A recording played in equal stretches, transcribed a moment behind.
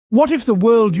What if the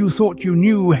world you thought you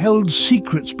knew held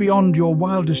secrets beyond your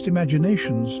wildest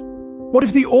imaginations? What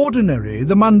if the ordinary,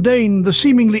 the mundane, the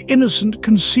seemingly innocent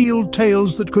concealed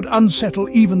tales that could unsettle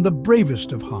even the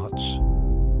bravest of hearts?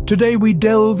 Today we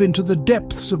delve into the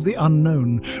depths of the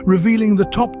unknown, revealing the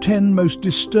top 10 most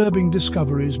disturbing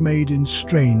discoveries made in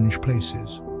strange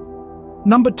places.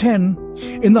 Number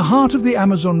 10. In the heart of the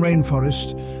Amazon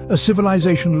rainforest, a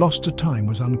civilization lost to time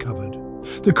was uncovered.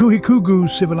 The Kuhikugu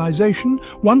civilization,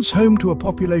 once home to a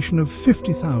population of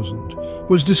 50,000,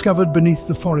 was discovered beneath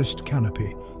the forest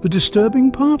canopy. The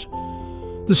disturbing part?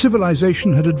 The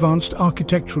civilization had advanced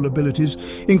architectural abilities,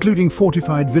 including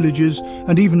fortified villages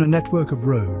and even a network of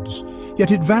roads. Yet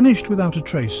it vanished without a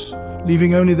trace,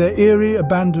 leaving only their eerie,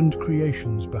 abandoned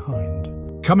creations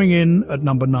behind. Coming in at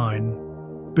number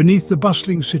 9. Beneath the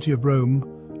bustling city of Rome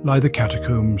lie the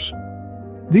catacombs.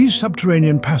 These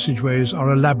subterranean passageways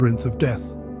are a labyrinth of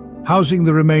death, housing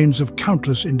the remains of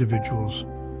countless individuals.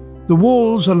 The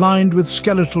walls are lined with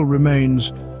skeletal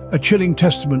remains, a chilling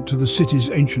testament to the city's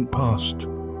ancient past.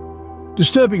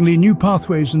 Disturbingly, new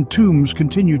pathways and tombs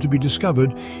continue to be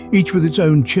discovered, each with its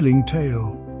own chilling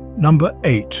tale. Number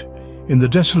 8. In the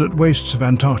desolate wastes of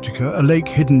Antarctica, a lake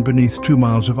hidden beneath 2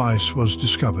 miles of ice was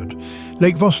discovered.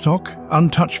 Lake Vostok,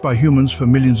 untouched by humans for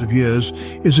millions of years,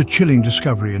 is a chilling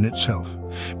discovery in itself.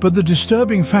 But the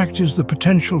disturbing fact is the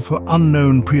potential for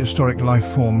unknown prehistoric life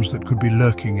forms that could be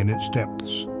lurking in its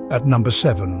depths. At number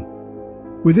 7.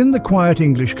 Within the quiet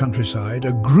English countryside,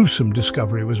 a gruesome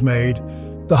discovery was made.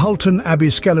 The Hulton Abbey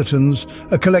skeletons,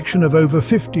 a collection of over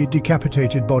 50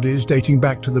 decapitated bodies dating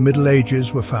back to the Middle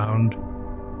Ages, were found.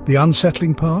 The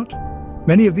unsettling part?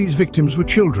 Many of these victims were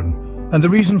children, and the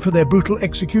reason for their brutal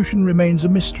execution remains a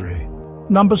mystery.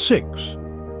 Number 6.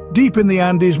 Deep in the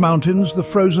Andes Mountains, the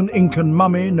frozen Incan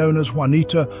mummy known as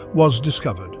Juanita was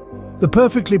discovered. The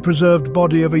perfectly preserved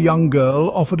body of a young girl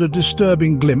offered a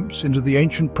disturbing glimpse into the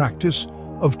ancient practice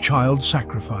of child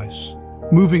sacrifice.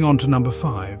 Moving on to number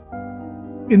 5.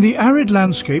 In the arid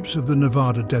landscapes of the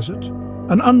Nevada desert,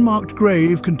 an unmarked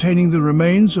grave containing the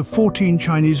remains of 14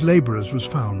 Chinese laborers was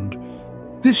found.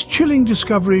 This chilling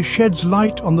discovery sheds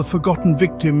light on the forgotten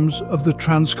victims of the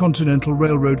transcontinental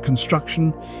railroad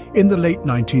construction in the late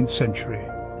 19th century.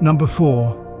 Number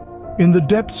 4. In the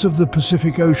depths of the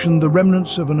Pacific Ocean, the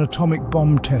remnants of an atomic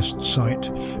bomb test site,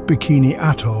 Bikini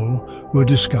Atoll, were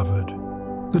discovered.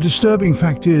 The disturbing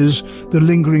fact is the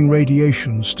lingering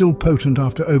radiation, still potent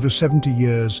after over 70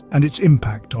 years, and its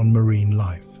impact on marine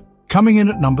life. Coming in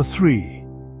at number 3.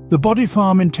 The Body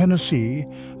Farm in Tennessee,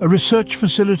 a research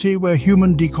facility where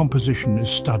human decomposition is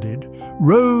studied.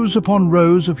 Rows upon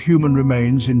rows of human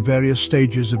remains in various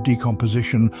stages of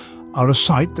decomposition are a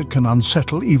sight that can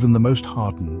unsettle even the most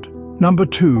hardened. Number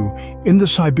 2. In the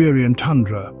Siberian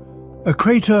tundra, a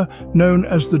crater known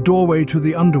as the doorway to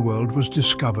the underworld was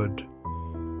discovered.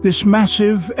 This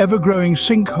massive, ever-growing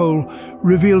sinkhole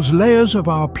reveals layers of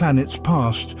our planet's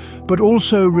past, but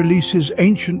also releases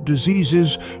ancient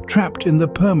diseases trapped in the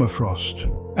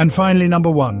permafrost. And finally,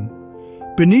 number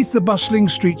 1. Beneath the bustling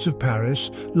streets of Paris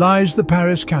lies the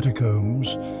Paris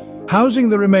catacombs. Housing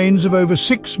the remains of over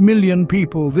 6 million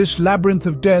people, this labyrinth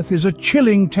of death is a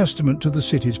chilling testament to the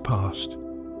city's past.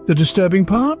 The disturbing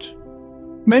part?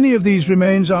 Many of these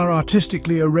remains are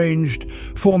artistically arranged,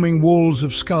 forming walls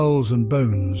of skulls and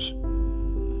bones.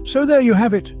 So there you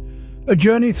have it, a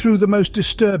journey through the most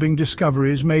disturbing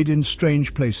discoveries made in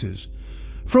strange places.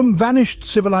 From vanished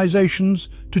civilizations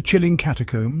to chilling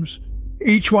catacombs,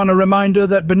 each one a reminder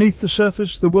that beneath the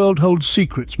surface the world holds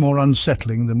secrets more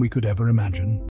unsettling than we could ever imagine.